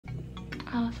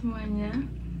Halo semuanya.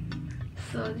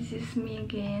 So this is me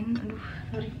again. Aduh,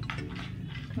 sorry.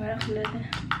 Merah liatnya.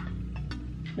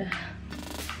 Dah.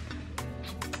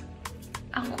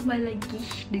 Aku balik lagi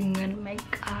dengan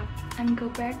makeup and go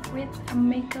back with a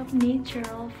makeup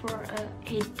natural for a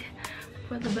Eid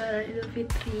buat Lebaran Idul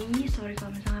Fitri. Sorry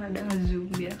kalau misalnya ada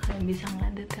ngezoom biar kalian bisa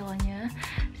ngeliat detailnya,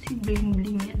 si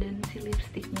bling-blingnya dan si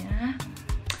lipstiknya.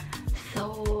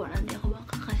 So nanti aku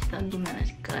bakal kasih tau gimana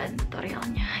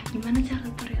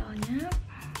tutorialnya,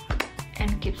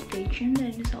 and keep stay tune,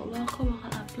 dan insya Allah aku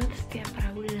bakal upload setiap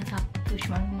Rabu dan Sabtu.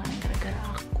 Cuman kemarin gara-gara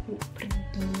aku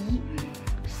pergi,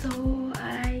 so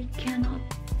I cannot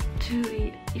do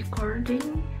it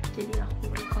recording, jadi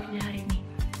aku recordnya hari ini.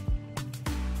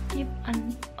 Keep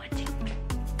on watching.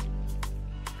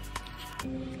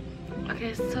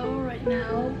 Okay, so right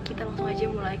now kita langsung aja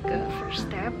mulai ke first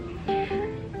step.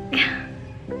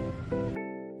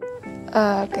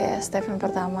 Oke, step yang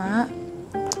pertama,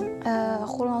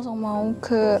 aku langsung mau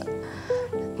ke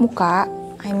muka,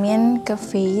 I mean ke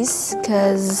face,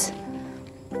 cause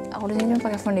aku di sini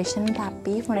pakai foundation,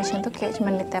 tapi foundation tuh kayak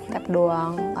cuma di tap-tap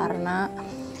doang, karena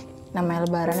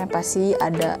namanya Lebaran ya pasti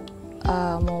ada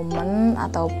momen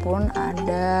ataupun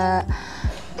ada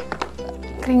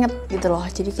keringet gitu loh,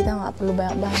 jadi kita nggak perlu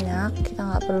banyak-banyak, kita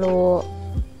nggak perlu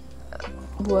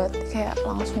buat kayak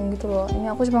langsung gitu loh.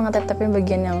 Ini aku cuma ngetap-tapin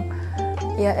bagian yang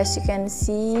ya as you can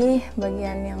see,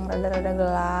 bagian yang rada-rada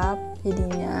gelap,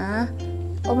 jadinya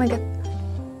oh my god,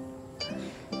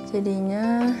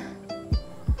 jadinya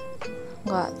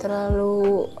nggak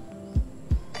terlalu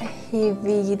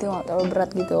heavy gitu, nggak terlalu berat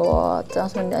gitu loh,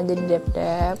 langsung aja di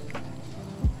dap-dap.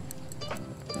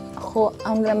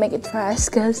 I'm gonna make it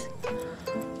fast guys.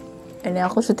 Ini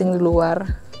aku syuting di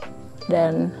luar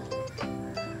dan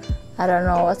I don't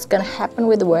know what's gonna happen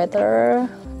with the weather.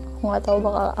 Aku nggak tahu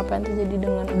bakal apa yang terjadi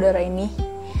dengan udara ini.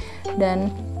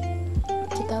 Dan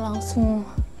kita langsung,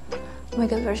 oh my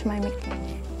god, where's my mic?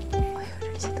 Oh ya udah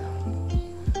di situ.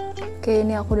 Oke,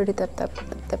 ini aku udah di tap.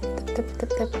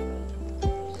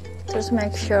 Terus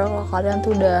make sure kalau kalian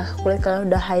tuh kulit kalian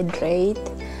udah hydrate.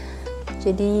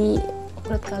 Jadi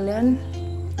kulit kalian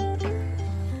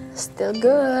still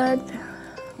good.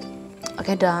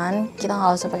 Oke, dan kita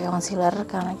nggak usah pakai concealer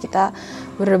karena kita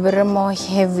bener-bener mau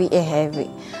heavy,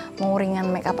 mau ringan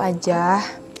makeup aja.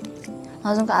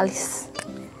 Langsung ke alis.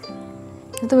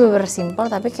 Itu bener-bener simple,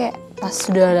 tapi kayak pas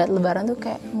sudah lihat Lebaran tuh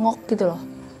kayak ngok gitu loh.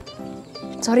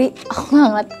 Sorry, aku nggak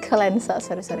ngeliat ke lensa.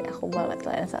 Sorry, aku banget ke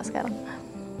lensa sekarang.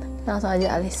 Langsung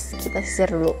aja alis kita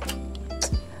sisir dulu.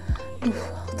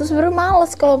 Terus sebenarnya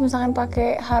males kalau misalkan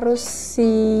pakai harus si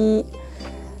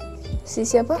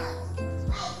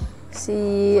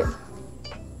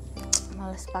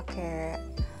males pakai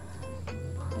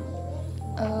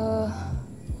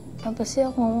apa sih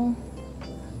aku ngomong,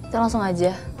 kita langsung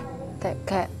aja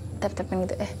kayak tap-tapin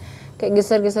gitu, kayak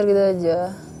geser-geser gitu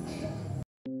aja.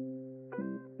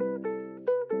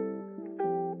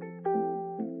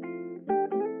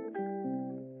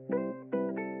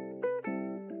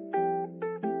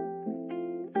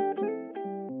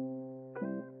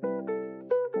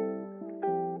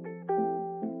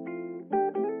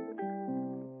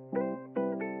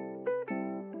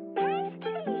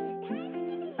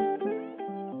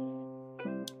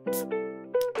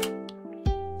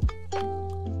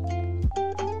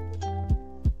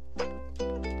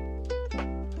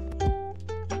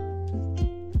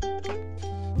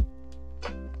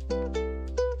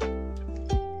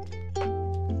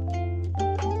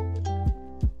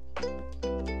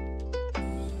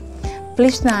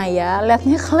 Please Naya,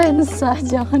 liatnya ke lensa,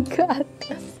 jangan ke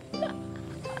atas.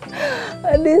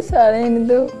 Aduh, soalnya ini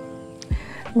tuh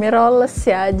mirrorless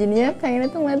ya, jadinya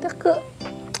pengennya tuh ngeliatnya ke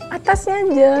atasnya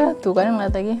aja. Tuh kan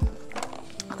ngeliat lagi.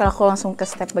 Oke, aku langsung ke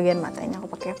step bagian matanya. Aku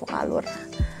pakai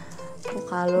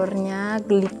Vocalurnya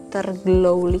glitter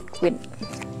glow liquid.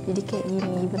 Jadi kayak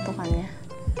gini bentukannya.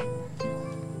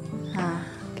 Nah,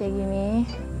 kayak gini.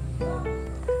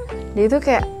 Dia tuh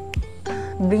kayak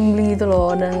bling-bling gitu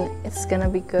loh, dan it's gonna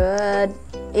be good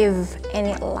if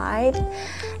any light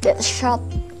that shot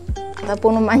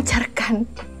ataupun memancarkan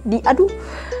di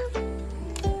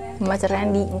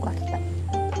muka kita.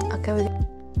 Oke.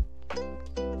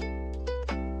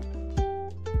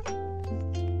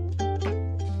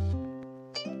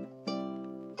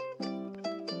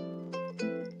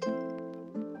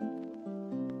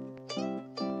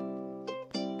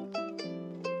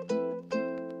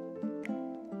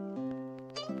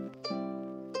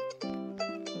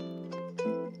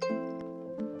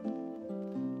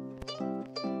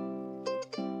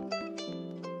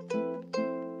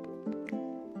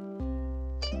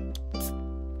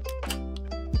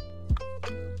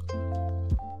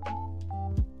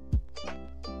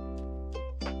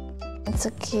 It's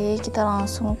okay, kita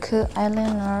langsung ke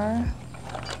eyeliner.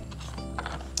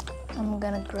 I'm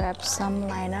gonna grab some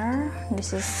liner.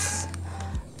 This is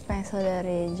pensel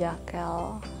dari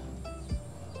Jakel.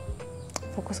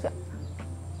 Fokus gak?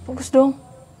 Fokus dong.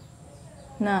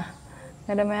 Nah,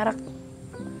 gak ada merek.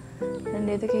 Dan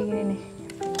dia tuh kayak gini nih.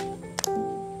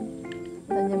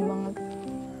 Tajam banget.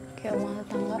 Kayak rumah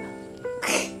tetangga.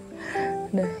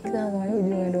 Udah, kita langsung aja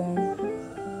ujungnya doang.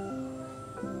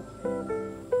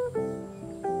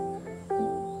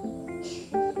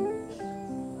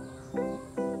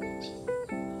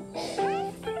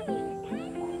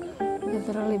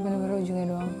 Literally bener-bener ujungnya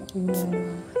doang.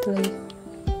 Itu lagi.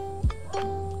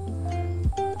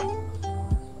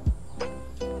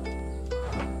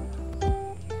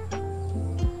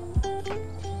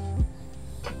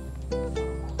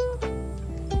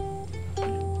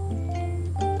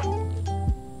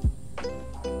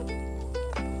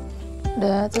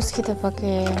 Udah, terus kita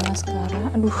pakai maskara.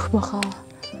 Aduh, bakal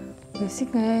berisik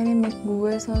nggak ya ini mic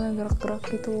gue soalnya gerak-gerak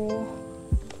gitu.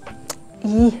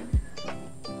 Ih.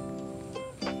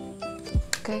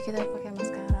 Oke, kita pakai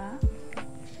maskara.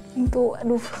 Itu,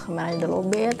 aduh, kameranya udah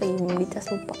lobet, lagi belum dicas,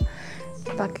 lupa.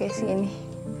 Pakai si ini.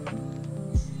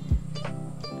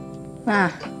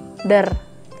 Nah, dar.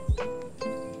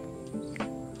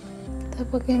 Kita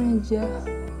pakein aja.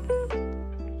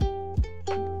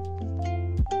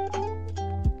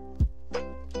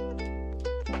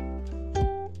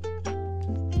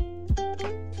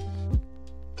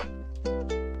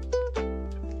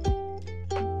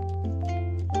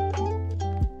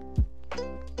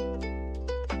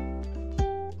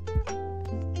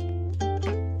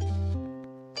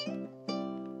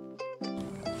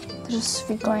 Terus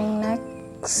we going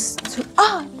next to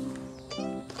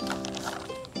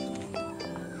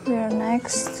we are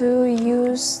next to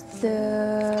use the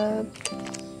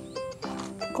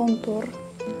contour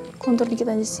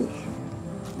dikit aja sih.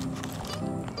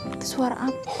 Itu suara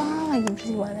apa lagi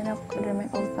bersih banget ini, aku udah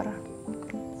makeover.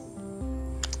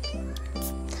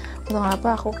 Entah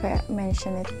kenapa aku kayak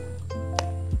mention it.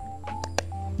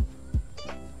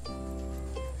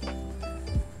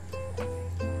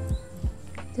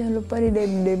 Jangan lupa di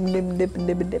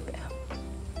deb ya.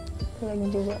 Itu lagi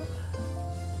juga.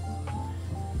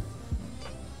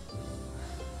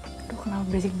 Aduh, kenapa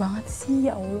berisik banget sih,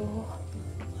 ya Allah.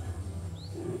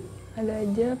 Ada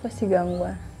aja pasti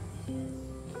gangguan.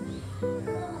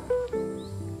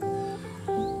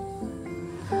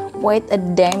 Wait a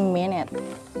damn minute.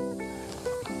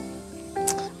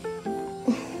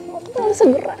 Aku harus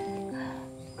segera.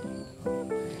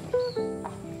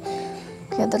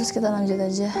 Oke, terus kita lanjut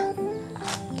aja.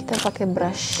 Kita pakai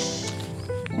brush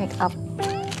make up.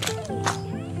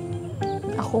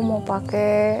 Aku mau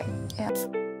pakai ya.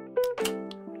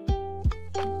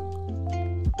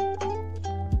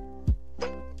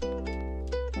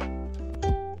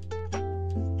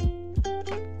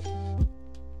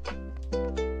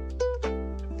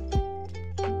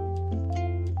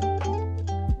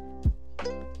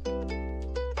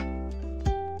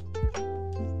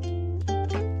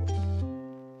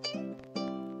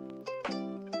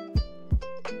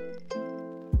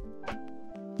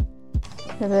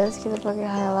 Udah beres, kita pakai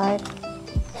highlight.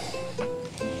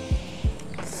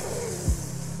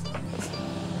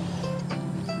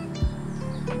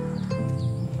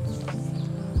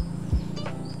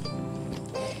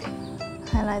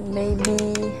 Highlight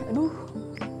baby. Aduh.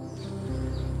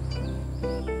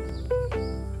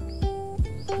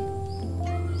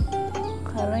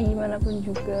 Karena gimana pun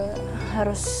juga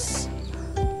harus,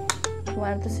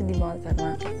 kemarin tuh sedih banget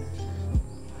karena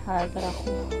highlighter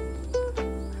aku,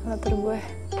 highlighter gue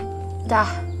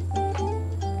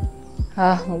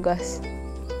ngegas.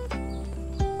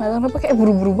 Nggak tahu kenapa kayak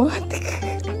buru-buru banget.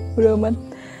 Udah amat,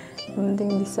 yang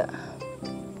penting bisa,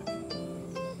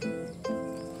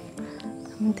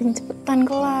 yang penting cepetan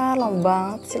kelar. Lama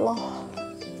banget sih loh.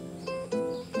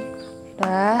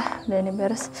 Udah ini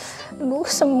beres. Aduh,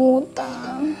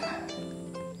 semutan.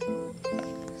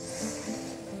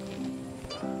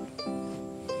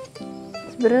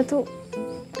 Sebenarnya tuh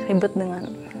ribet dengan,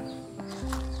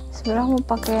 sebenarnya mau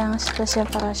pakai yang spesial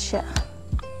parasya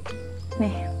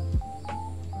nih.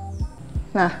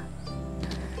 Nah,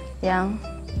 yang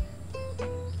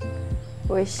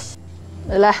wish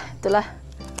lah, itulah,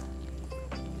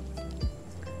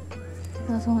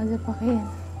 langsung aja pakein.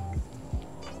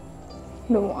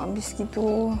 Udah mau habis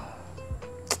gitu.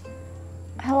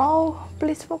 Hello,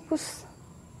 please fokus.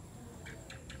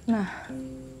 Nah,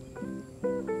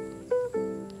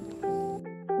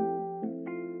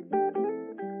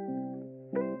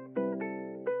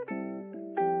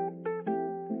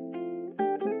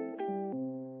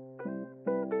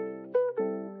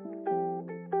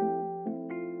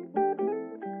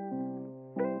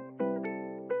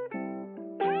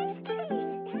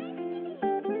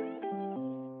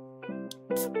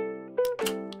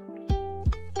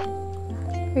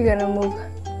 We're gonna move.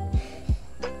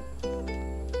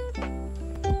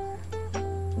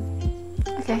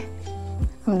 Okay,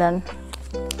 I'm done.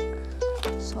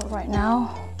 So right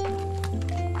now,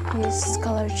 this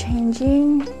color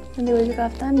changing. Nanti baju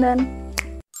kaftan dan